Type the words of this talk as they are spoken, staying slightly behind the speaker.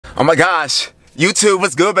Oh my gosh. YouTube,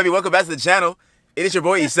 what's good, baby? Welcome back to the channel. It is your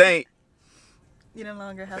boy, Yst.laurant. You no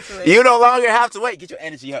longer have to wait. You no longer have to wait. Get your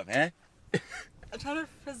energy up, man. I try to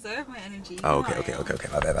preserve my energy. Oh, okay.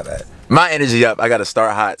 My bad. My energy up. I gotta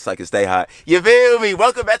start hot so I can stay hot. You feel me?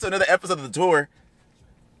 Welcome back to another episode of the tour.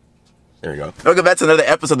 There we go. Welcome back to another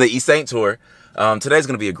episode of the Yst.laurant tour. Today's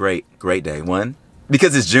gonna be a great day. One,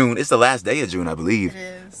 because it's June. It's the last day of June, I believe.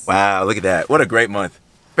 It is. Wow, look at that. What a great month.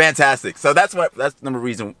 Fantastic. So that's number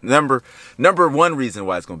one reason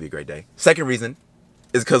why it's gonna be a great day. Second reason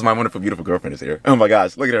is because my wonderful, beautiful girlfriend is here. Oh my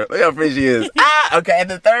gosh, look at her. Look how pretty she is. Okay. And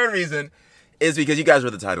the third reason is because you guys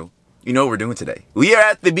read the title. You know what we're doing today. We are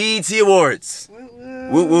at the BET Awards.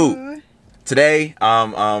 Woo woo. Today,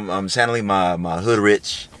 I'm channeling my hood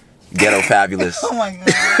rich, ghetto fabulous. Oh my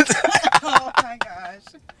gosh. Oh my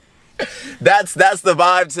gosh. That's the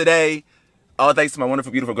vibe today. All thanks to my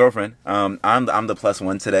wonderful, beautiful girlfriend. I'm the plus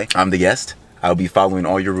one today. I'm the guest. I'll be following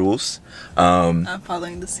all your rules. I'm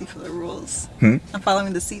following the seat filler rules. I'm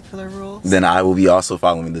following the seat filler rules. Then I will be also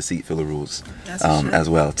following the seat filler rules as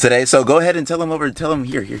well today. So go ahead and tell them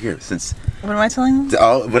here. Since what am I telling them?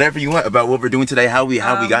 Oh, whatever you want about what we're doing today, how we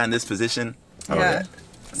got in this position. Yeah.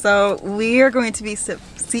 So we are going to be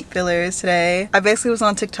seat fillers today. I basically was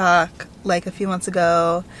on TikTok like a few months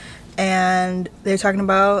ago, and they're talking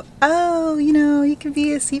about, oh, you know, you can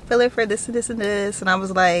be a seat filler for this and this and this, and I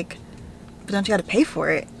was like, but don't you have to pay for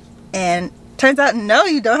it? And turns out, no,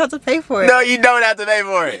 you don't have to pay for it. No, you don't have to pay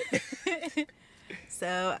for it.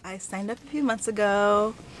 So I signed up a few months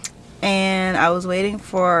ago, and I was waiting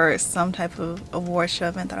for some type of award show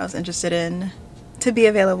event that I was interested in to be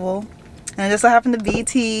available. And it just so happened the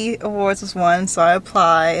BET Awards was one, so I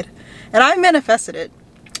applied. And I manifested it.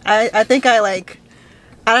 I think I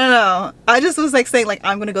don't know. I just was like saying like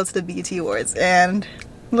I'm gonna go to the BET Awards, and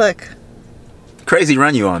look. Crazy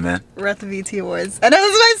run you on, man. We're at the BET Awards. And it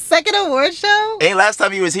was my second award show. Ain't last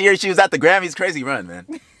time you was here, she was at the Grammys. Crazy run, man.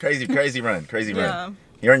 Crazy run. Yeah.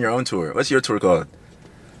 You're on your own tour. What's your tour called?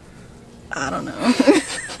 I don't know.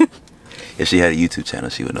 If she had a YouTube channel,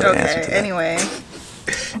 she would know the answer to that. Anyway.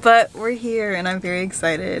 But we're here, and I'm very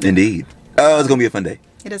excited. Indeed. Oh, it's gonna be a fun day.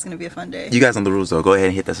 It is gonna be a fun day. You guys on the rules though, go ahead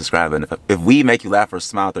and hit that subscribe button. If we make you laugh or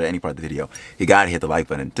smile through any part of the video, you gotta hit the like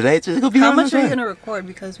button. Today it's just gonna be how much are you gonna record,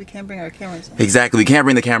 because we can't bring our cameras in? Exactly, we can't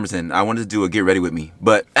bring the cameras in. I wanted to do a get ready with me,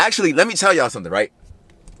 but actually, let me tell y'all something, right?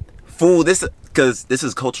 Fool, because this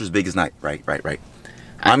is culture's biggest night, right?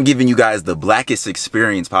 I'm giving you guys the blackest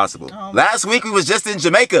experience possible. Last week we was just in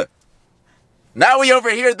Jamaica. Now we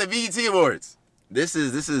over here at the BET Awards. This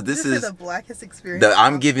is the blackest experience.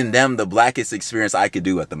 I'm giving them the blackest experience I could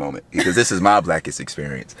do at the moment, because this is my blackest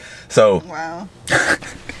experience. So wow.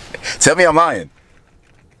 Tell me I'm lying.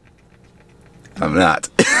 I'm not.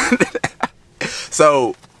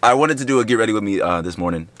 So I wanted to do a get ready with me this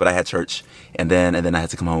morning, but I had church, and then I had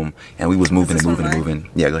to come home, and we was moving and moving.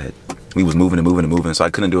 Yeah, go ahead. We was moving and moving, so I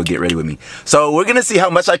couldn't do a get ready with me. So we're gonna see how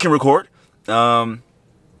much I can record. You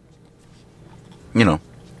know.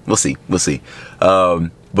 We'll see. But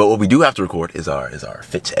what we do have to record is our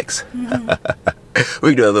fit checks. We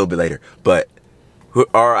can do it a little bit later. But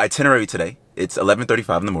our itinerary today, it's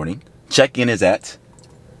 11:35 in the morning. Check-in is at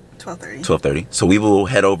 12:30. 12:30. So we will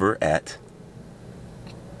head over at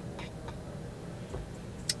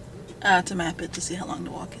to map it to see how long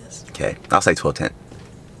the walk is. Okay, I'll say 12:10.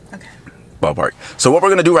 Okay. Ballpark. So what we're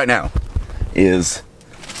gonna do right now is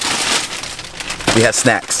we have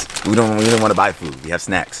snacks. We don't want to buy food. We have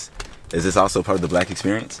snacks. Is this also part of the black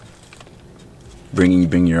experience?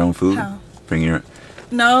 Bring your own food? How? Bring your...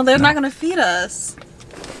 No, they're not going to feed us.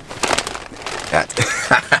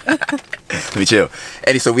 Let me chill.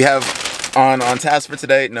 Eddie, so we have on task for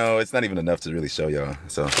today. No, it's not even enough to really show y'all.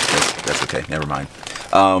 So that's okay. Never mind.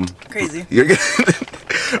 Crazy. We're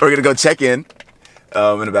gonna go check in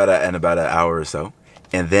in about an hour or so.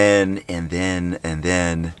 And then,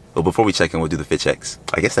 well, before we check in, we'll do the fit checks.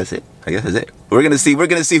 I guess that's it. We're gonna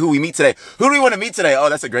see who we meet today. Who do we want to meet today? Oh,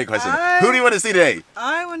 that's a great question. Who do you want to see today?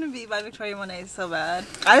 I want to be by Victoria Monet so bad.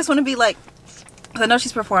 I just want to be like, because I know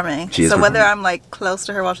she's performing. She is so performing. Whether I'm like close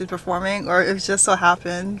to her while she's performing, or it just so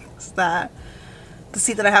happens that the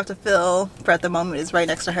seat that I have to fill for at the moment is right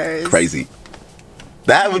next to hers. Crazy.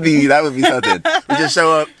 That would be something. We just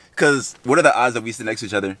show up, because what are the odds that we sit next to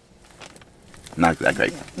each other? Not that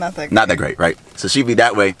great. Not that great, right? So she'll be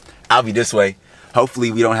that way, I'll be this way. Hopefully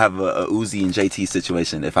we don't have a Uzi and JT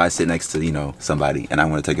situation if I sit next to, you know, somebody and I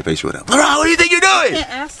want to take a picture with them. LaurentLaurent, what do you think you're doing? You can't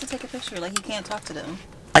ask to take a picture. Like, you can't talk to them.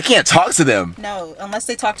 I can't talk to them. No, unless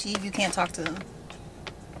they talk to you, you can't talk to them.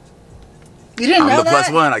 You didn't know that? I'm the plus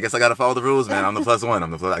one. I guess I gotta follow the rules, man. I'm the plus one.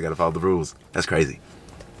 I gotta follow the rules. That's crazy.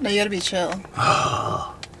 No, you gotta be chill.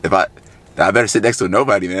 If I better sit next to a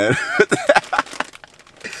nobody, man.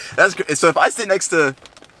 That's so. If I sit next to,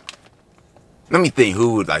 let me think,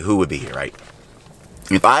 who would be here, right?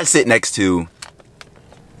 If I sit next to,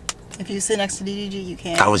 if you sit next to DDG, you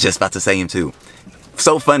can. I was just about to say him too.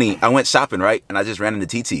 So funny. I went shopping, right, and I just ran into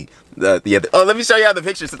TT. The other. Oh, let me show you how the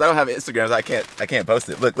picture, since I don't have an Instagram, so I can't post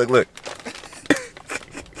it. Look.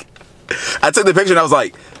 I took the picture and I was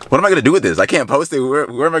like, what am I gonna do with this? I can't post it.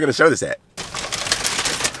 Where am I gonna show this at?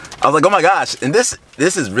 I was like, oh my gosh. And this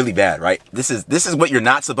is really bad, right? This is what you're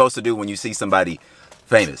not supposed to do when you see somebody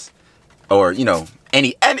famous, or you know,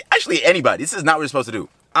 actually anybody. This is not what you're supposed to do.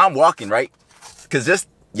 I'm walking, right? Because just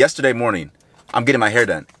yesterday morning, I'm getting my hair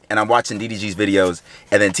done and I'm watching DDG's videos,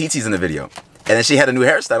 and then TT's in the video, and then she had a new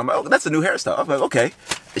hairstyle. I'm like, oh, that's a new hairstyle. I'm like, okay.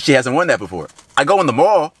 She hasn't worn that before. I go in the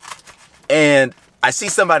mall and I see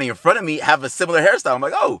somebody in front of me have a similar hairstyle. I'm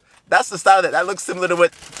like, oh, that's the style that looks similar to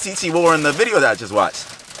what TT wore in the video that I just watched.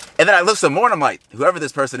 And then I looked some more and I'm like, whoever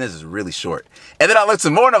this person is really short. And then I looked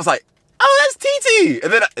some more and I was like, oh, that's TT.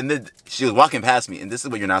 And then she was walking past me, and this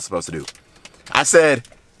is what you're not supposed to do. I said,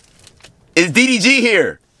 is DDG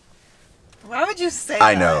here? Why would you say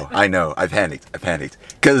I that? I know. I panicked.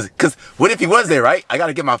 Cause what if he was there, right? I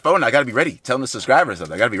gotta get my phone. I gotta be ready. Tell him to subscribe or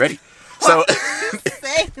something. I gotta be ready. So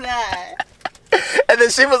say that. And then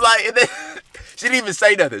she was like, and then she didn't even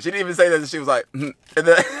say nothing. She was like, and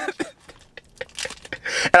then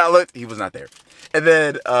and I looked, he was not there. And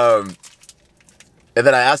then I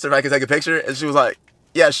asked her if I could take a picture, and she was like,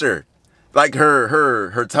 yeah, sure. Like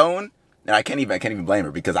her tone, and I can't even blame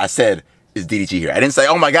her, because I said, is DDG here? I didn't say,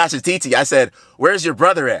 oh my gosh, it's TT. I said, where's your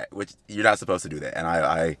brother at? Which you're not supposed to do that. And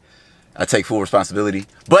I take full responsibility.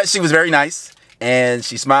 But she was very nice, and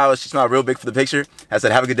she smiled real big for the picture. I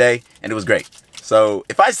said, have a good day, and it was great. So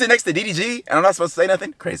if I sit next to DDG and I'm not supposed to say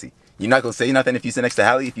nothing, crazy. You're not gonna say nothing if you sit next to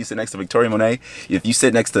Halle, if you sit next to Victoria Monet, if you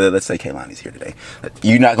sit next to, let's say Kaylani's here today.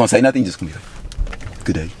 You're not gonna say nothing, you're just gonna be like,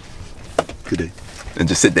 good day. And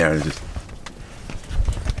just sit there and just.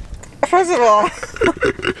 First of all,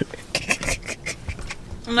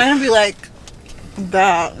 I'm not gonna be like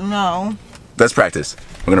that, no. Let's practice.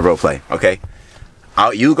 We're gonna role play, okay?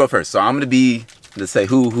 You go first. So I'm gonna be, let's say,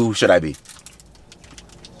 who should I be?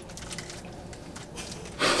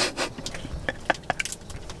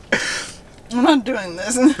 I'm not doing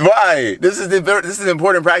this. Why? This is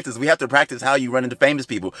important practice. We have to practice how you run into famous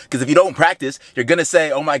people. Because if you don't practice, you're gonna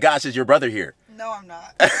say, oh my gosh, is your brother here? No, I'm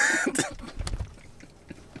not.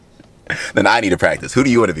 Then I need to practice. Who do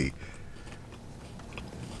you want to be?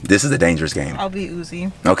 This is a dangerous game. I'll be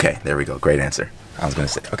Uzi. Okay, there we go. Great answer. I was gonna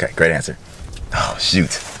say, okay, great answer. Oh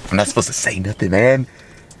shoot. I'm not supposed to say nothing, man.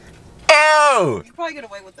 Oh! You can probably get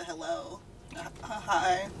away with the hello.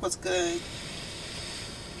 Hi, what's good?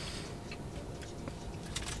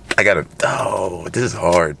 I gotta, oh, this is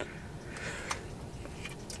hard.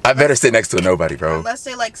 I better sit next to a nobody, bro. Unless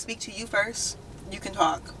they like speak to you first, you can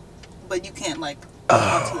talk. But you can't like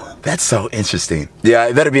talk to them. That's so interesting. Yeah,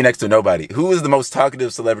 it better be next to a nobody. Who is the most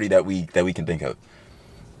talkative celebrity that we can think of?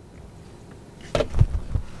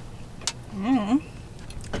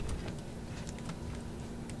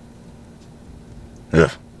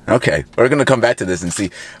 Ugh. Okay, we're gonna come back to this and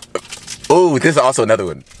see. Oh, this is also another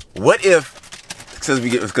one. What if,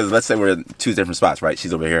 because let's say we're in two different spots, right?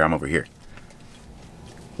 She's over here, I'm over here.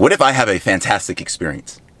 What if I have a fantastic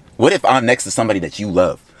experience? What if I'm next to somebody that you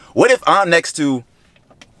love? What if I'm next to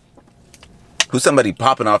who's somebody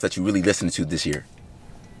popping off that you really listened to this year?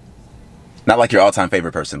 Not like your all-time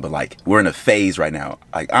favorite person, but like we're in a phase right now.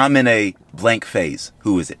 Like I'm in a blank phase.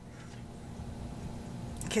 Who is it?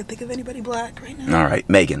 I can't think of anybody black right now. All right,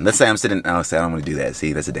 Megan. Let's say I'm sitting. I'll say I don't want to do that.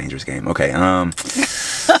 See, that's a dangerous game. Okay.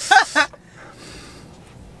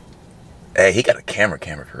 Hey, he got a camera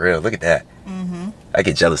for real. Look at that. I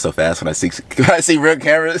get jealous so fast when I see real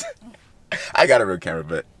cameras. I got a real camera,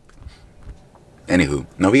 but anywho,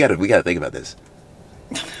 no, we gotta think about this.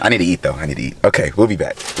 I need to eat though. I need to eat. Okay, we'll be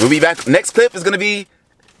back. Next clip is gonna be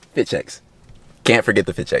fit checks. Can't forget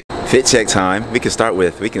the fit check. Fit check time. We can start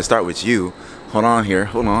with you. Hold on here.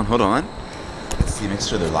 Hold on. Let's see. Make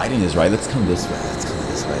sure the lighting is right. Let's come this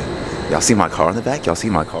way. Y'all see my car in the back? Y'all see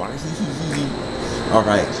my car? All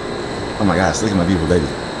right. Oh my gosh, look at my beautiful baby.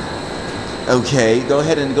 Okay, go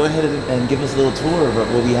ahead and give us a little tour of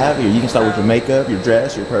what we have here. You can start with your makeup, your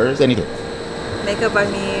dress, your purse, anything. Makeup by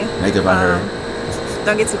me. Makeup by her.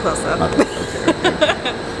 Don't get too close though. Okay.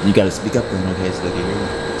 You gotta speak up then, okay, so they can hear you.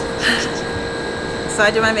 So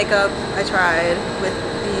I did my makeup. I tried with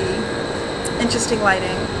the interesting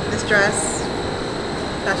lighting. This dress,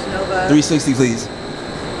 Fashion Nova. 360, please.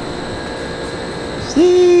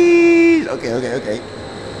 Okay.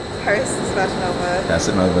 purse is Fashion Nova.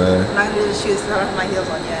 Fashion Nova. I'm not gonna do the shoes because I don't have my heels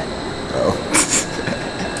on yet. Oh.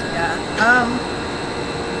 Yeah.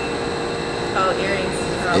 Oh, earrings.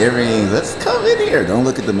 Earrings. Let's come in here. Don't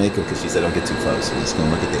look at the makeup because she said don't get too close. We're just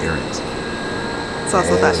gonna look at the earrings. It's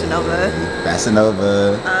also Fashion Nova. Fashion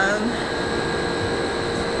Nova.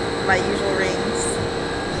 My usual rings.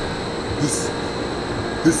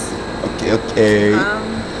 Okay.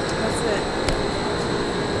 That's it.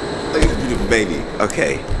 Look at this beautiful baby.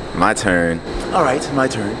 Okay, my turn. All right, my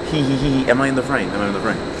turn. Am I in the frame? Am I in the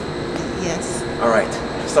frame? Yes. All right.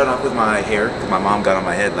 Start off with my hair, because my mom got on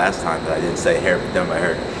my head last time, but I didn't say hair done by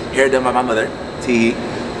her. Hair done by my mother.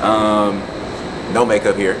 No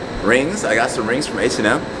makeup here. Rings. I got some rings from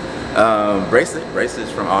H&M.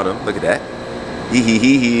 Bracelets from Autumn. Look at that.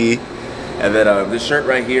 And then this shirt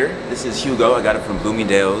right here. This is Hugo. I got it from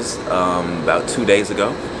Bloomingdale's about 2 days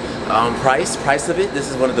ago. Price of it. This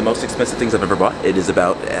is one of the most expensive things I've ever bought. It is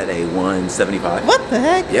about at a $175. What the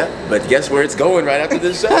heck? Yeah, but guess where it's going right after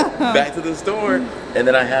this show? Back to the store. And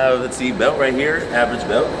then I have, let's see, belt right here, average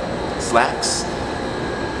belt, slacks.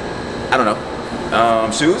 I don't know.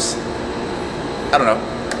 Shoes. I don't know.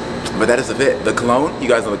 But that is the fit. The cologne. You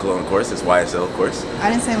guys know the cologne, of course. It's YSL, of course. I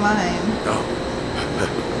didn't say mine. Oh.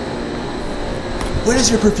 What is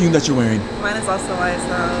your perfume that you're wearing? Mine is also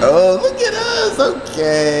YSL. Oh, look at us.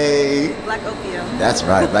 Okay. Black Opium. That's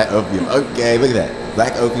right. Black Opium. Okay, look at that.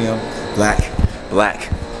 Black Opium. Black.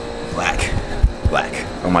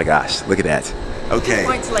 Oh my gosh. Look at that. Okay. You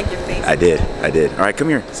point to like your face. I did. All right, come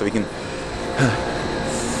here so we can.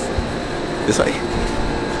 This way.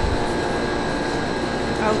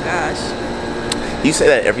 Oh gosh. You say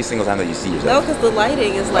that every single time that you see yourself. No, because the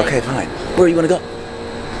lighting is like. Okay, fine. Where are you gonna go?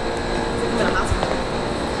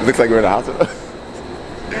 It looks like we're in a hospital.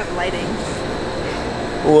 You have lighting.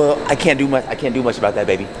 Well, I can't do much. I can't do much about that,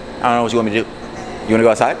 baby. I don't know what you want me to do. You wanna go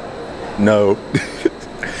outside? No.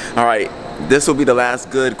 All right. This will be the last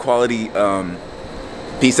good quality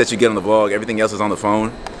piece that you get on the vlog. Everything else is on the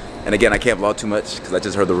phone. And again, I can't vlog too much because I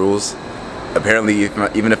just heard the rules. Apparently,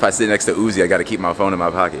 even if I sit next to Uzi, I got to keep my phone in my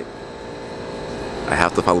pocket. I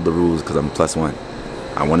have to follow the rules because I'm +1.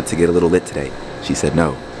 I wanted to get a little lit today. She said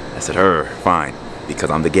no. I said, fine,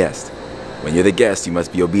 because I'm the guest. When you're the guest, you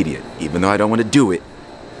must be obedient. Even though I don't want to do it,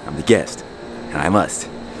 I'm the guest, and I must.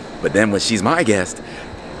 But then when she's my guest,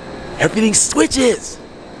 everything switches.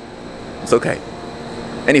 It's okay.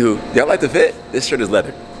 Anywho, y'all like the fit? This shirt is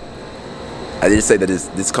leather. I did say that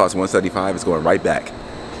this costs $175. It's going right back.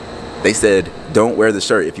 They said, don't wear the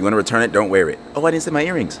shirt. If you want to return it, don't wear it. Oh, I didn't say my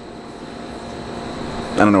earrings.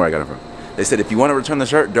 I don't know where I got it from. They said, if you want to return the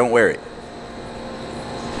shirt, don't wear it.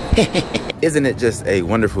 Isn't it just a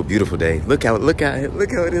wonderful, beautiful day? Look how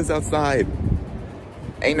it is outside.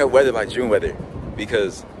 Ain't no weather like June weather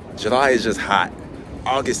because July is just hot.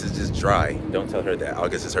 August is just dry. Don't tell her that.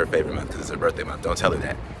 August is her favorite month because it's her birthday month. Don't tell her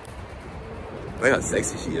that. Look how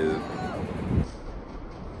sexy she is.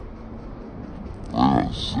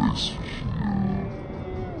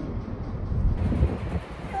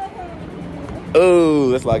 Oh,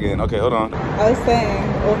 let's log in. Okay, hold on. I was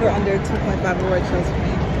saying over under 2.5 award shows for me.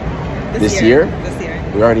 This year? This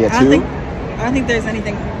year. We're already at 2? I don't think there's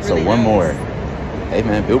anything really So one more. Hey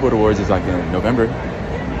man, Billboard Awards is like in November.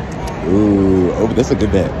 Ooh, that's a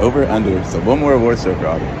good bet. Over, under. So one more award show for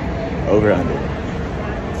Autumn. Over, under.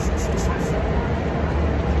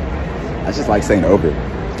 I just like saying over.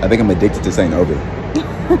 I think I'm addicted to saying over.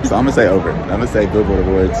 So I'm gonna say over. I'm gonna say Billboard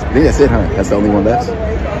Awards. I think that's it, huh? That's the only one left?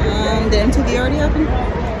 Did MTV already happen?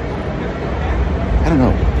 I don't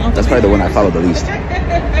know. That's probably the one I follow the least.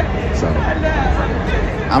 So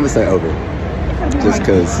I'm gonna say over. Just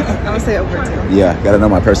cause I'm gonna say over too. Yeah, gotta know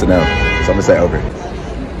my personnel. So I'm gonna say over.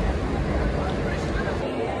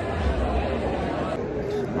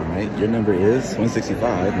 Alright, your number is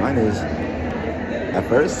 165. Mine is, at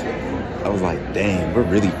first, I was like, dang, we're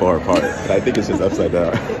really far apart. But I think it's just upside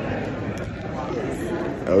down.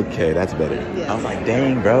 Okay, that's better. Yes. I was like,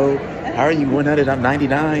 dang, bro. How are you 100? I'm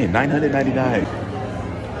 99. 999.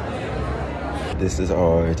 This is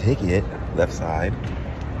our ticket. Left side.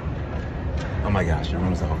 Oh my gosh, your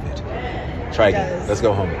room's the whole fit. Try again. Let's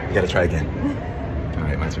go home. You gotta try again. All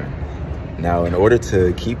right, my turn. Now, in order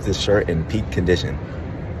to keep this shirt in peak condition,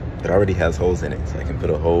 it already has holes in it. So I can put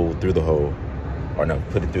a hole through the hole. Or no,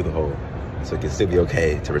 put it through the hole. So it can still be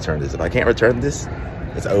okay to return this. If I can't return this,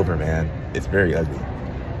 it's over, man. It's very ugly.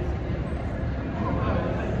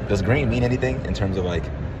 Does green mean anything in terms of like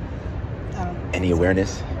any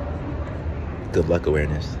awareness? Good luck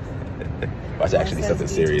awareness. Watch actually something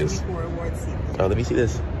serious. Oh, let me see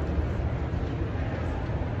this.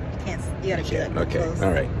 You gotta keep it okay, close.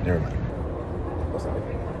 all right, never mind.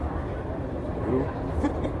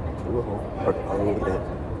 through a hole. Oh, look at that.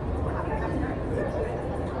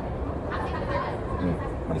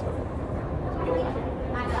 Money's up.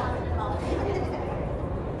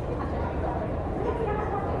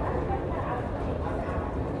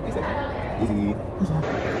 Easy.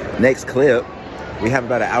 Next clip, we have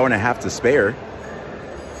about an hour and a half to spare.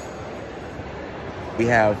 We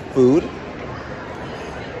have food.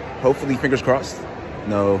 Hopefully, fingers crossed.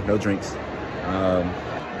 No drinks.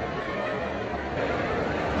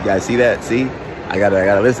 You guys see that? See? I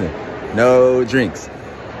gotta listen. No drinks.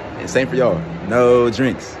 And same for y'all. No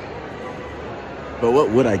drinks. But what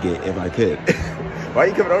would I get if I could? Why are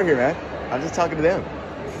you coming over here, man? I'm just talking to them.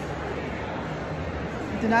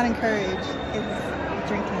 Do not encourage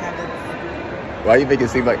drinking habits. Why do you make it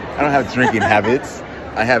seem like I don't have drinking habits?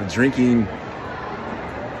 I have drinking.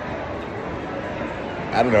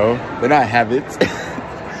 I don't know. They're not habits.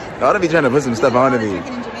 I ought to be trying to put some stuff onto me. In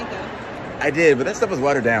Jamaica. I did, but that stuff was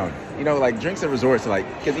watered down. You know, like drinks at resorts, like,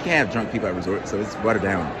 because you can't have drunk people at resorts, so it's watered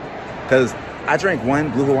down. Because I drank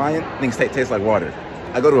one Blue Hawaiian, things taste like water.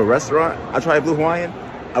 I go to a restaurant, I try a Blue Hawaiian,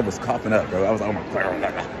 I was coughing up, bro. I was like, oh my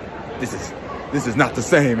God, this is not the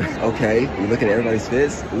same. Okay, we look at everybody's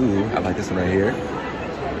fits. Ooh, I like this one right here.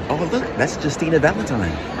 Oh, look, that's Justina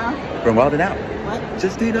Valentine. Huh? From Wild 'N Out. What?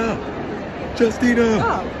 Justina.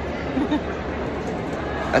 Oh.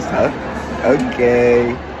 That's tough.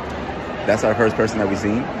 Okay. That's our first person that we've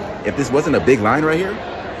seen. If this wasn't a big line right here,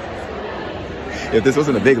 I would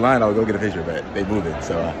go get a picture, but they move it,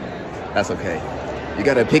 so that's okay. You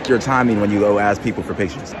gotta pick your timing when you go ask people for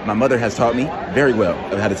pictures. My mother has taught me very well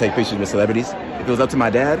of how to take pictures with celebrities. If it was up to my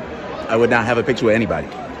dad, I would not have a picture with anybody,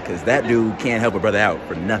 because that dude can't help a brother out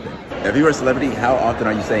for nothing. If you were a celebrity, how often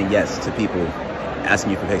are you saying yes to people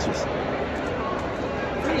asking you for pictures?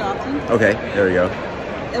 Pretty often. Okay, there we go.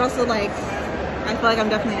 It also, like, I feel like I'm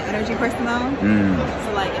definitely an energy person though.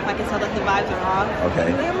 So like, if I can tell that the vibes are off,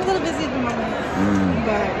 okay. Like, I'm a little busy at the moment.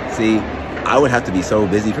 But see, I would have to be so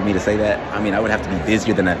busy for me to say that. I mean, I would have to be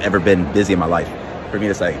busier than I've ever been busy in my life for me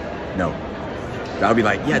to say no. I'll be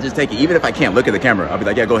like, yeah, just take it. Even if I can't look at the camera, I'll be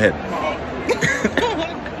like, yeah, go ahead.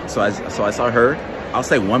 So I saw her. I'll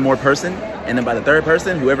say one more person, and then by the third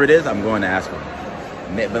person, whoever it is, I'm going to ask for.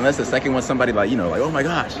 But unless the second one's somebody like, you know, like, oh my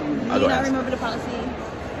gosh, I'll go ask. Remember the policy?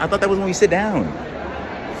 I thought that was when we sit down.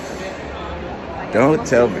 Don't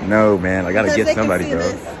tell me. No, man. I gotta get somebody, bro.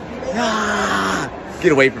 Ah,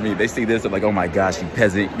 get away from me. They see this, I'm like, oh my gosh, you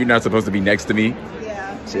peasant. You're not supposed to be next to me.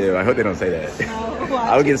 Yeah. Chill. I hope they don't say that. No,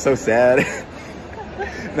 I would get so sad.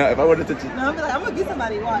 No, if I wanted to. No, I'll be like, I'm gonna be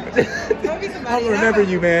somebody. Watch. I'm gonna be somebody. I'll remember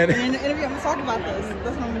you, man. In the interview, I'm gonna talk about this.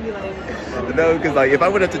 That's what I'm gonna be like. No, because like, if I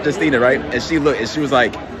went up to Justina, right, and she looked, and she was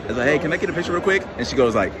like, hey, can I get a picture real quick? And she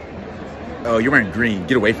goes like, oh, you're wearing green.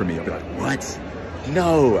 Get away from me. I'll be like, what?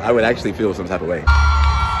 No, I would actually feel some type of way.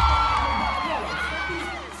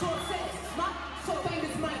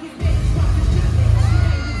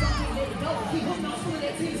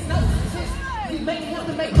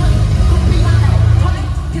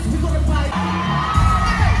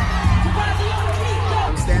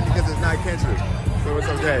 I'm standing because it's not Kendrick, so it's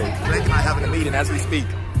okay. Blake and I having a meeting as we speak.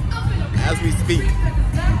 As we speak.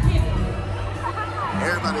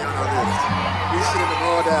 Everybody on our list. We should have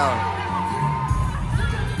all down.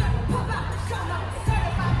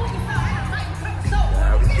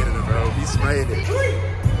 Yeah, we getting it, bro. We spraying it.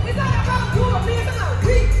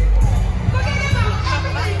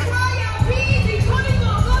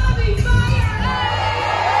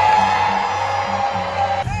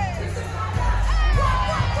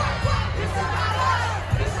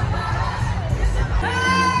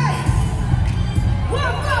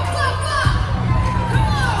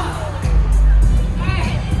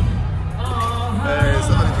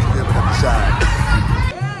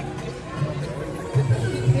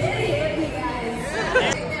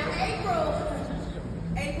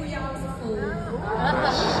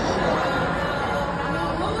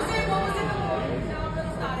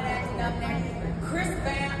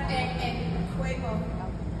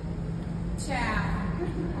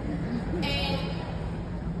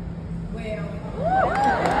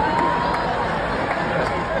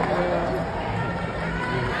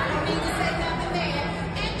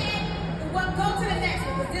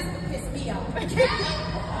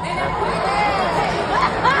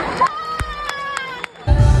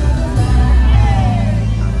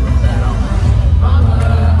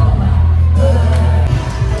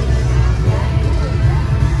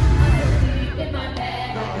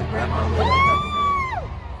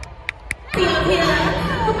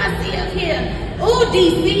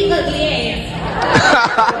 DC ugly ass.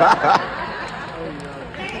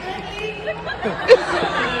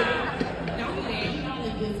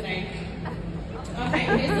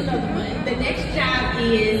 here's another one. The next job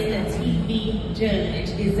is a TV judge.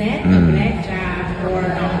 Is that a black job or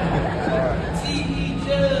TV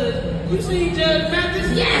judge? You see Judge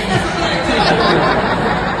Mathis? Yes, that's a black job.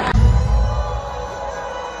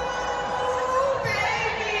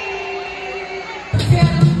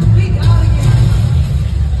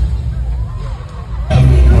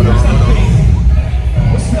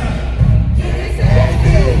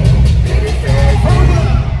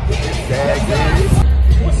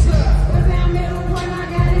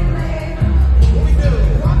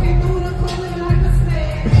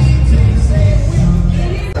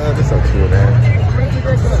 That's so cool, man.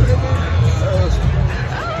 That's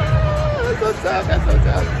so tough. That's so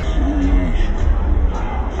tough.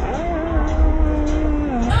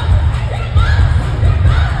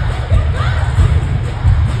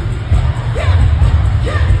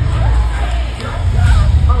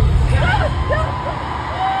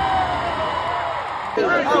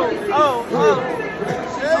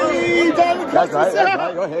 That's right, that's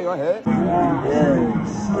right. Go ahead, go ahead.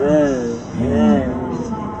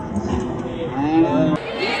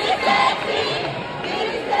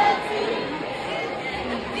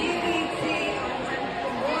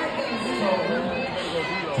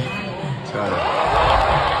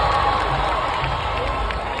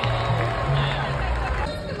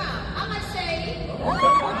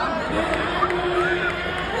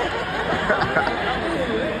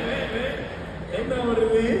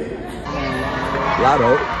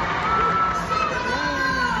 Latto.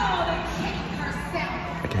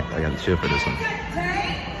 I got to chill for this one.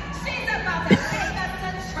 She's about to take us to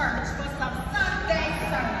church for some Sunday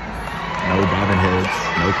service. No bobbing heads,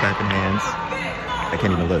 no clapping hands. I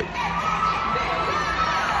can't even look.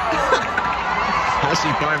 How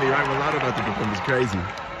she find me right when Latto about to perform is crazy.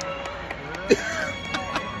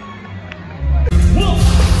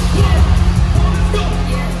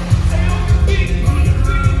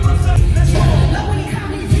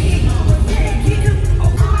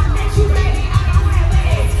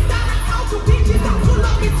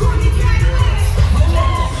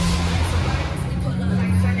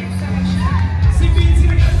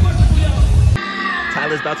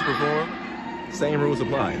 Tyla's about to perform. Same rules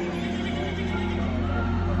apply.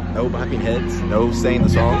 No bopping heads, no saying the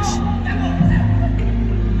songs.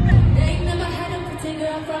 They ain't never had a pretty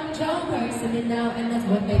girl from Joe person it now, and that's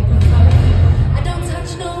what they prefer. I don't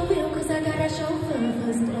touch no wheel cause I got a chauffeur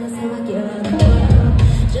first class, so I get out of the world.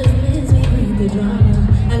 Just means we bring the drama.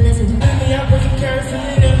 Unless it's me, I put some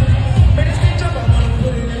kerosene in. But it's the job, I wanna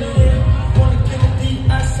put it in the air. Wanna get it deep,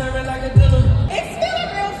 I serve it like a dealer. It's feeling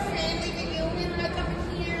real friendly to you and like up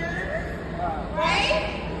here. Right?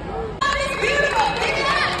 Oh, it's beautiful. Pick it up.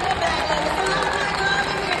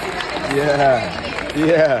 Yeah,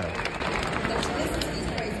 yeah.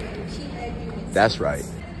 That's right.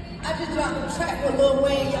 I just dropped the track with Lil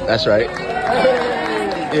Wayne. That's right.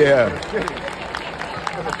 Yeah.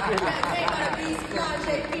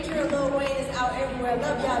 Feature Lil Wayne is out everywhere.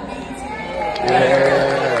 Love y'all, BET. Yeah.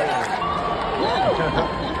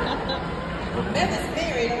 Memphis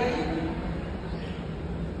married,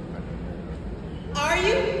 are you? Are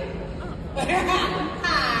you?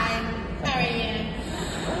 Hi, how are you?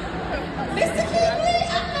 Mr. Kingley, I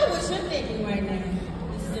know what you're thinking right now.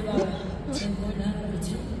 This is about 10.9 out of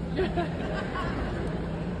 10.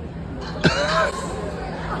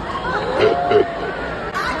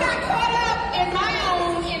 I got caught up in my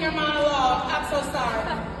own inner monologue. I'm so sorry.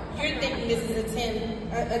 You're thinking this is a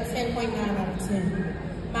 10.9 out of 10.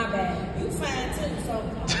 My bad. You fine too, so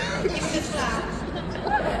it's just loud.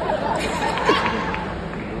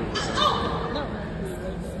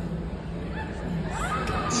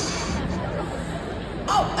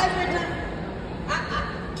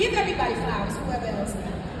 Give everybody flowers, whoever else.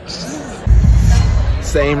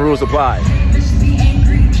 Same rules apply.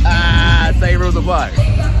 Same rules apply.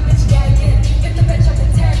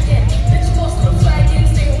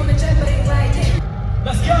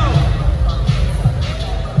 Let's go.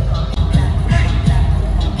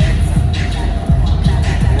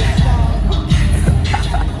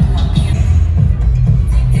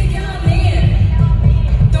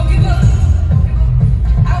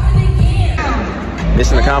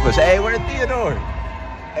 Mission accomplished. Hey, where's Theodore?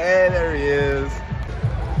 Hey, there he is.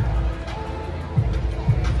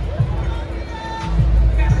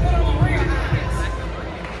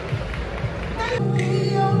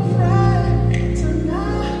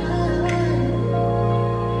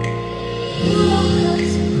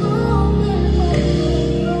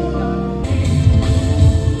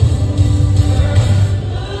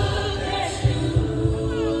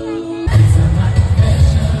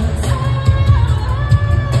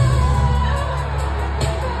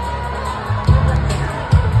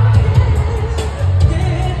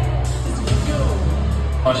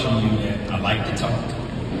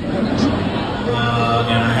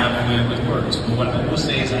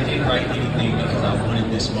 didn't write anything because I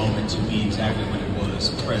wanted this moment to be exactly what it was,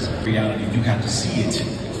 present. Reality, you have to see it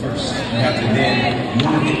first. You have to then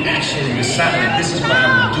move the action and decide that this is what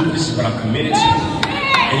I'm gonna do, this is what I'm committed to.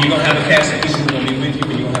 And you're gonna have a cast of people who are gonna be with you,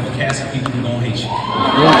 and you're gonna have a cast of people who are gonna hate you.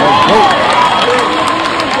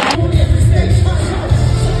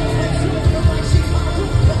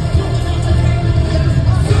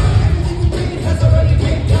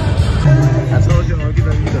 I told you I'm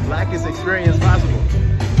giving you the blackest experience possible.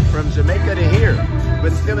 From Jamaica to here,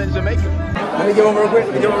 but still in Jamaica. Let me get one real quick.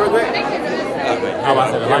 How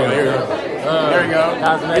about that? Here we go. There we go.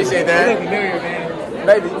 Appreciate that.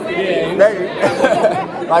 Maybe. Yeah. Maybe.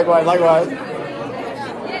 Likewise.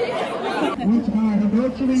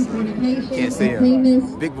 Can't see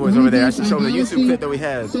him. Big boys over there. I should show them the YouTube clip that we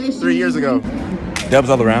had 3 years ago. Dubs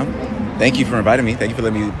all around. Thank you for inviting me. Thank you for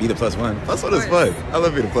letting me be the +1. +1 is fun. I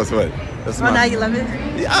love being the +1. Now you love it?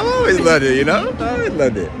 Yeah, I've always loved it, you know? I've always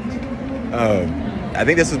loved it. I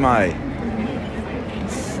think this is my,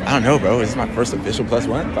 I don't know, bro. This is my first official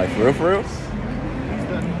 +1. Like, for real?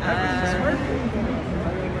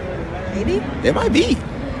 Maybe? It might be.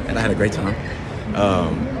 And I had a great time.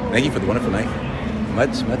 Thank you for the wonderful night.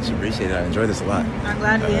 Much appreciated. I enjoyed this a lot. I'm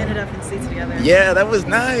glad we ended up in seats together. Yeah, that was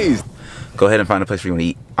nice. Go ahead and find a place where you want to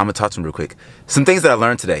eat. I'm going to talk to him real quick. Some things that I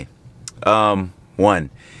learned today. One,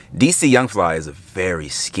 DC Young Fly is a very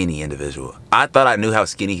skinny individual. I thought I knew how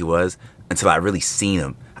skinny he was until I really seen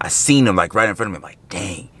him. I seen him like right in front of me. I'm like,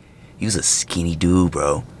 dang, he was a skinny dude,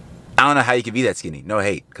 bro. I don't know how you can be that skinny. No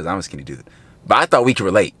hate, because I'm a skinny dude. But I thought we could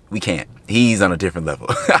relate. We can't. He's on a different level.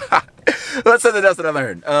 What's something else that I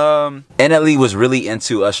learned? NLE was really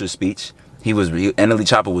into Usher's speech. NLE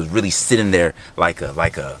Chopper was really sitting there like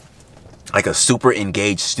a super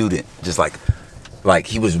engaged student. Just like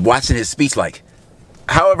he was watching his speech like,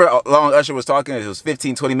 however long Usher was talking, it was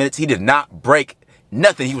 15, 20 minutes. He did not break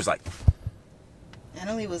nothing. He was like.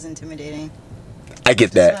 NLE was intimidating. I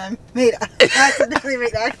get that. I accidentally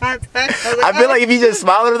made eye contact. I feel like if he just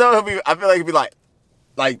smiled though, I feel like he'd be like.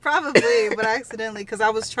 Probably, but accidentally, because I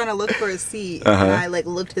was trying to look for a seat, and I like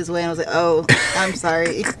looked his way, and I was like, "Oh, I'm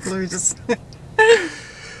sorry." We were just.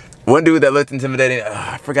 One dude that looked intimidating.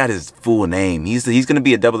 I forgot his full name. He's gonna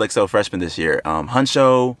be a XXL freshman this year.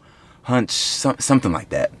 Something like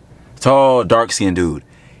that. Tall, dark skinned dude.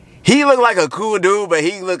 He looked like a cool dude, but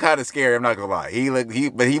he looked kind of scary. I'm not gonna lie. He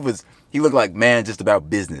looked like man just about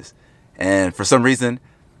business, and for some reason,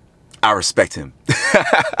 I respect him.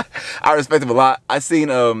 I respect him a lot. I seen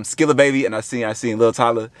Skilla Baby and I seen Lil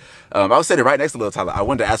Tyla. I was sitting right next to Lil Tyla. I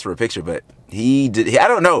wanted to ask for a picture, but I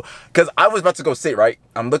don't know, because I was about to go sit, right?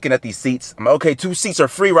 I'm looking at these seats. I'm like, okay, 2 seats are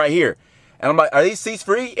free right here. And I'm like, are these seats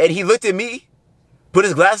free? And he looked at me, put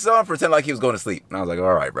his glasses on, pretend like he was going to sleep. And I was like,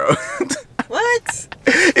 all right, bro. What?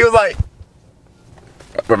 He was like,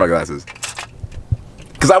 where are my glasses?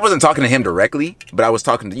 Because I wasn't talking to him directly, but I was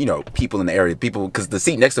talking to, you know, people in the area. People, because the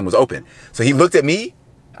seat next to him was open. So he looked at me.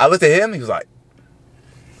 I looked at him. He was like.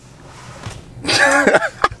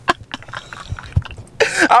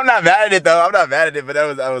 I'm not mad at it, though. I'm not mad at it, but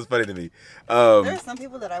that was funny to me. There are some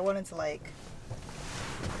people that I wanted to, like,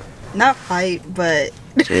 not fight, but.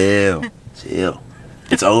 Chill.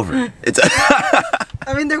 It's over.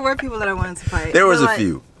 I mean, there were people that I wanted to fight. There was a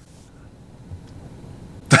few.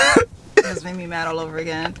 It just made me mad all over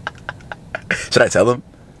again. Should I tell them?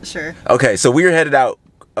 Sure. Okay, so we were headed out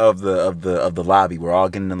of the lobby. We're all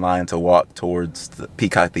getting in line to walk towards the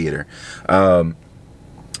Peacock Theater. All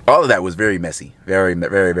of that was very messy, very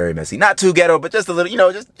messy. Not too ghetto, but just a little, you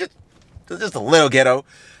know, just a little ghetto.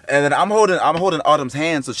 And then I'm holding Autumn's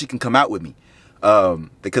hand so she can come out with me.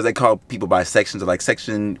 Because they call people by sections, like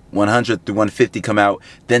section 100 through 150 come out,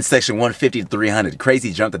 then section 150 to 300.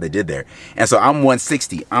 Crazy jump that they did there. And so I'm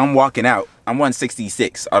 160. I'm walking out. I'm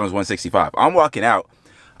 166. Autumn's 165. I'm walking out.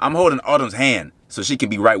 I'm holding Autumn's hand so she can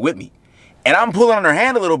be right with me. And I'm pulling on her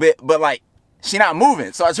hand a little bit, but like she not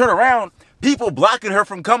moving. So I turn around, people blocking her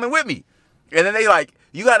from coming with me. And then they like,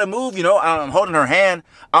 you gotta move, you know. I'm holding her hand.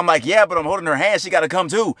 I'm like, yeah, but I'm holding her hand. She gotta come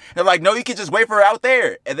too. And they're like, no, you can just wait for her out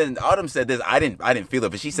there. And then Autumn said this. I didn't feel it,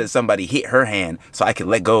 but she said somebody hit her hand so I can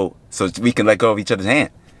let go, so we can let go of each other's hand.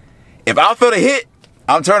 If I feel a hit,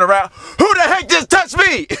 I'm turning around. Who the heck just touched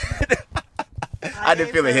me? I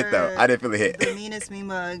didn't feel a hit though. I didn't feel a hit. The meanest me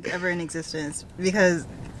mug ever in existence, because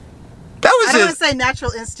that was I don't want to say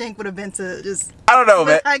natural instinct would have been to just. I don't know,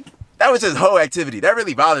 man. That was just whole activity. That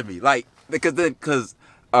really bothered me. Like because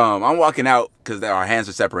I'm walking out because our hands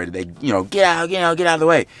are separated. They, you know, get out of the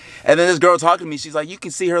way. And then this girl talking to me. She's like, you can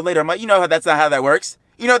see her later. I'm like, you know, that's not how that works.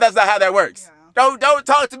 You know, that's not how that works. Yeah. Don't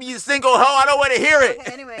talk to me, you single hoe. I don't want to hear it.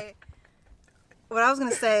 Okay, anyway, what I was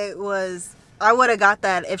gonna say was, I would have got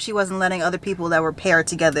that if she wasn't letting other people that were paired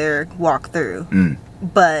together walk through.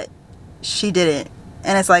 But she didn't.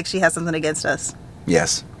 And it's like she has something against us.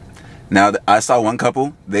 Yes. Now, I saw one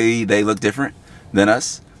couple. They look different than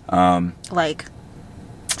us. Like?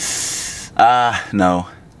 No.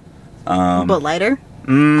 But lighter?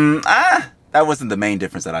 That wasn't the main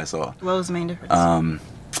difference that I saw. What was the main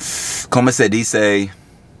difference? Como se dice?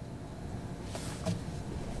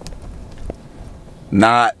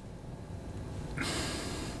 Not.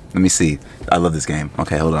 Let me see. I love this game.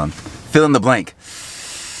 Okay, hold on. Fill in the blank.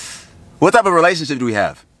 What type of relationship do we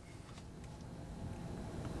have?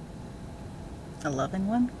 A loving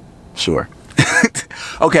one? Sure.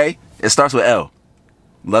 Okay, it starts with L.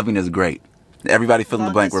 Loving is great. Everybody fill in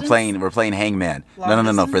the blank. Distance? We're playing hangman. Long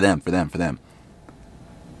No. distance? For them.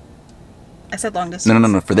 I said long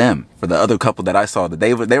distance. No. For them. For the other couple that I saw, that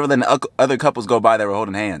they were letting other couples go by that were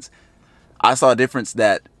holding hands. I saw a difference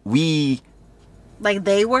that we. Like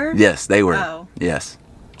they were? Yes, they were. Oh. Yes.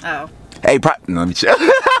 Oh. Hey, let me chill.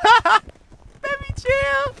 Let me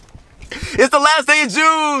chill. It's the last day of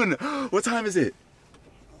June. What time is it?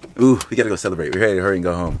 Ooh, we gotta go celebrate. We're ready to hurry and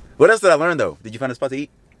go home. What else did I learn though? Did you find a spot to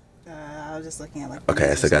eat? I was just looking at like.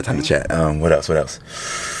 Okay, I still got time to chat. What else?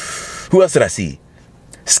 Who else did I see?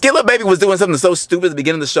 Skilla Baby was doing something so stupid at the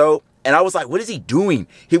beginning of the show, and I was like, what is he doing?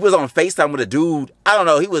 He was on FaceTime with a dude. I don't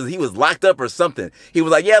know, he was locked up or something. He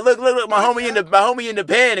was like, yeah, look, my homie in the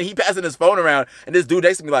pen, and he passing his phone around, and this dude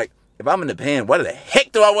next to me like, if I'm in the pen, what the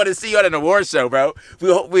heck do I want to see you at an award show, bro?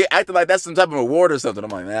 We acted like that's some type of award or something. I'm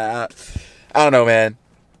like, nah, I don't know, man.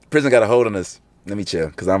 Prison got a hold on us. Let me chill,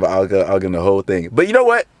 because I'll get in the whole thing. But you know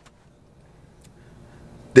what?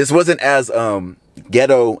 This wasn't as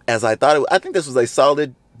ghetto as I thought it was. I think this was a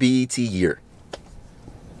solid BET year.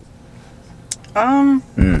 Well,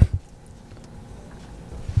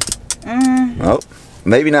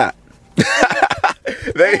 maybe not.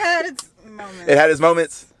 It had its moments. It had its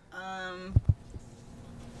moments.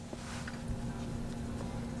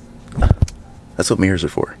 That's what mirrors are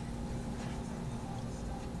for.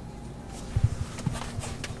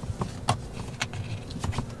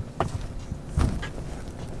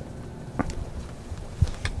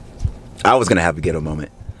 I was gonna have a ghetto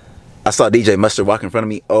moment. I saw DJ Mustard walk in front of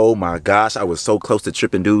me. Oh my gosh, I was so close to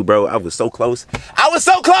tripping dude, bro. I was so close. I was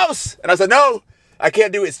so close! And I said, no, I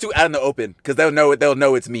can't do it. It's too out in the open. Because they'll know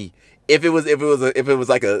it's me. If it was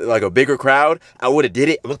like a bigger crowd, I would have did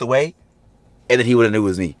it, looked away, and then he would have knew it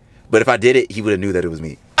was me. But if I did it, he would have knew that it was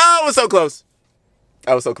me. Oh, I was so close.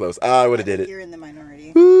 I was so close. I would have did it. You're in the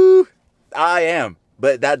minority. Woo. I am.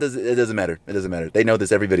 But it doesn't matter. It doesn't matter. They know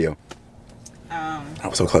this every video. I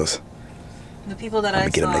was so close. The people that I'm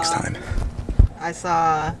gonna get them next time. I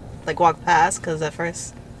saw like walk past because at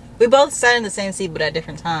first we both sat in the same seat but at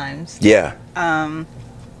different times. Yeah.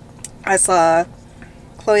 I saw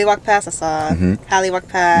Chloe walk past. I saw Halle walk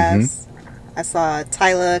past. I saw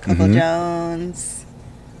Tyla, Coco Jones.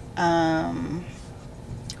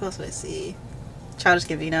 Who else did I see? Childish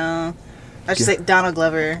Gambino. I should say Donald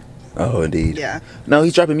Glover. Oh, indeed. Yeah. No,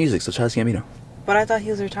 he's dropping music, so Childish Gambino. But I thought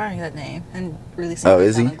he was retiring that name and releasing. Oh,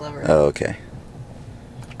 is he? Donald Glover. Oh, okay.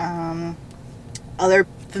 Other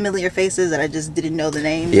familiar faces that I just didn't know the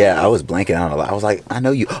names. Yeah, I was blanking out a lot. I was like, I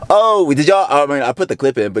know you. Oh, did y'all? I mean, I put the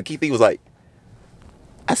clip in, but Keith was like,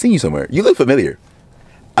 I seen you somewhere. You look familiar.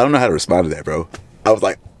 I don't know how to respond to that, bro. I was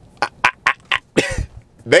like,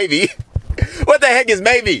 maybe. What the heck is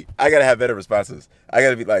maybe? I gotta have better responses. I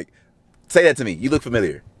gotta be like, say that to me. You look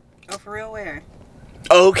familiar. Oh, for real? Where?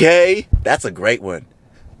 Okay, that's a great one.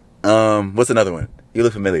 What's another one? You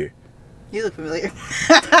look familiar. You look familiar.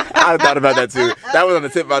 I thought about that too. That was on the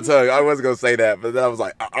tip of my tongue. I wasn't gonna say that, but then I was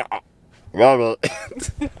like, I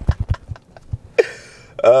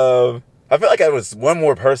feel like I was one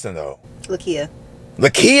more person though. Lakia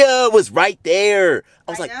was right there.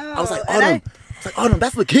 I was like, Autumn. I was like, Autumn,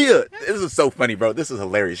 that's Lakia. This is so funny, bro. This is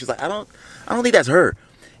hilarious. She's like, I don't think that's her.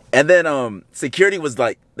 And then security was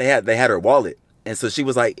like, they had her wallet, and so she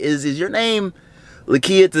was like, is your name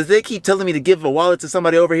Lakia? Does they keep telling me to give a wallet to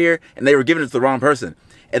somebody over here? And they were giving it to the wrong person.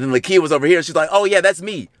 And then Lakia was over here, and she's like, oh yeah, that's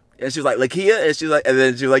me. And she was like, Lakia? And she's like, and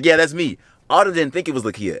then she was like, yeah, that's me. Autumn didn't think it was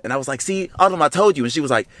Lakia. And I was like, see, Autumn, I told you. And she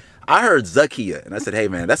was like, I heard Zakia. And I said, hey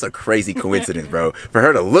man, that's a crazy coincidence, bro. For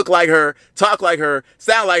her to look like her, talk like her,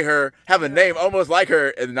 sound like her, have a name almost like her,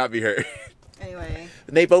 and not be her. Anyway.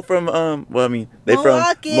 They both from well, I mean, they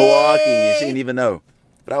Milwaukee. from Milwaukee. She didn't even know.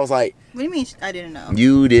 But I was like, What do you mean I didn't know?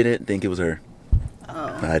 You didn't think it was her.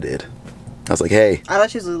 Oh. I did. I was like, hey. I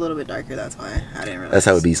thought she was a little bit darker, that's why I didn't realize. That's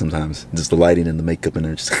how it be sometimes. Just the lighting and the makeup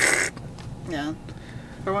and just Yeah.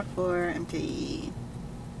 414 MKE.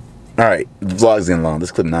 Alright, the vlog's getting long.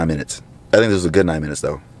 This clip 9 minutes. I think this was a good 9 minutes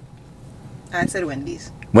though. I said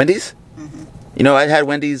Wendy's. Wendy's? You know, I had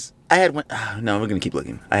Wendy's. No, we're gonna keep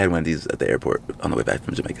looking. I had Wendy's at the airport on the way back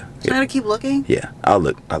from Jamaica. So I gotta keep looking? Yeah, I'll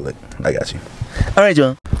look. I got you. All right,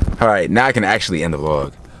 John. All right, now I can actually end the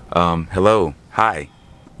vlog. Hello, hi.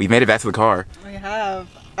 We made it back to the car. We have.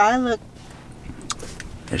 I look.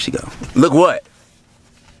 There she go. Look what?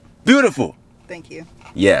 Beautiful. Thank you.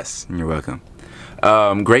 Yes, you're welcome.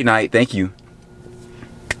 Great night. Thank you.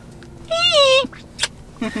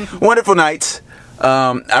 Wonderful night.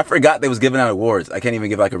 I forgot they was giving out awards. I can't even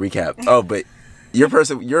give like a recap. Oh, but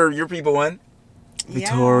your people won. Yeah.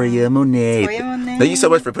 Victoria Monet. Victoria Monet. Thank you so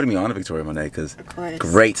much for putting me on to Victoria Monet, because Of course.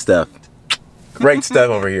 great stuff. Great stuff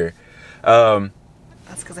over here.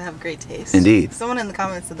 That's because I have great taste. Indeed. Someone in the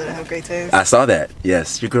comments said that I have great taste. I saw that.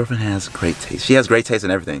 Yes, your girlfriend has great taste. She has great taste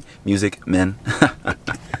in everything. Music, men.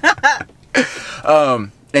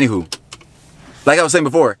 Anywho, like I was saying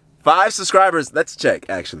before, 5 subscribers. Let's check,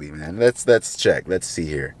 actually, man. Let's check. Let's see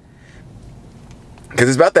here. Because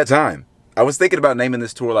it's about that time. I was thinking about naming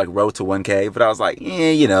this tour like Road to 1K, but I was like,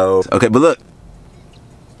 yeah, you know. Okay, but look.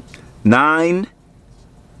 9.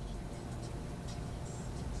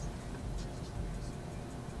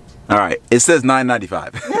 All right, it says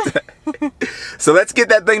 995. So let's get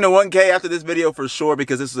that thing to 1K after this video for sure,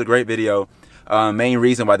 because this is a great video. Main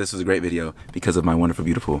reason why this was a great video, because of my wonderful,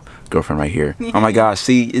 beautiful girlfriend right here. Oh my gosh,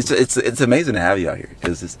 see, it's amazing to have you out here.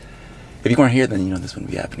 Because if you weren't here, then you know this wouldn't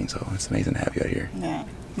be happening. So it's amazing to have you out here. Yeah,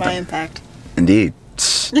 my impact. Indeed.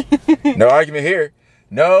 No argument here.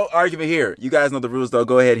 No argument here. You guys know the rules though.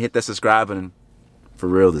 Go ahead and hit that subscribe button. For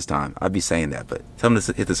real this time. I'd be saying that, but tell them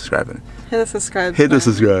to hit the subscribe button. Hit the subscribe button. Hit the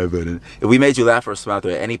subscribe button. If we made you laugh or smile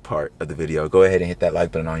through any part of the video, go ahead and hit that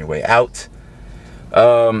like button on your way out.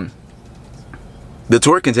 The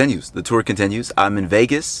tour continues. The tour continues. I'm in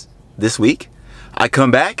Vegas this week. I come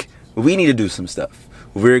back. We need to do some stuff.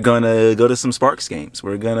 We're gonna go to some Sparks games.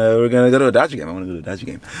 We're gonna go to a Dodger game. I want to go to a Dodger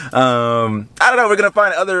game. I don't know. We're gonna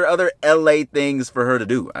find other LA things for her to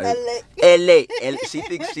do. LA. She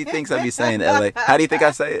thinks I be saying LA. How do you think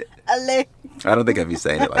I say it? LA. I don't think I be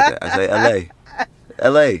saying it like that. I say LA.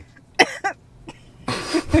 LA.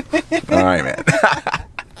 All right, man.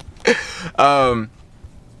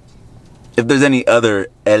 If there's any other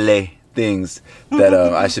LA things that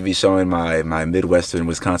I should be showing my Midwestern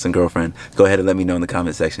Wisconsin girlfriend, go ahead and let me know in the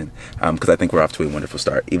comment section, because I think we're off to a wonderful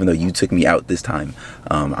start. Even though you took me out this time,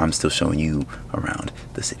 I'm still showing you around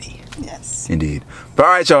the city. Yes, indeed. But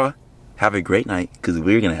all right, y'all, have a great night, because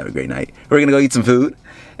we're gonna have a great night. We're gonna go eat some food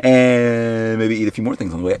and maybe eat a few more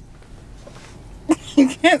things on the way. You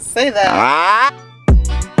can't say that.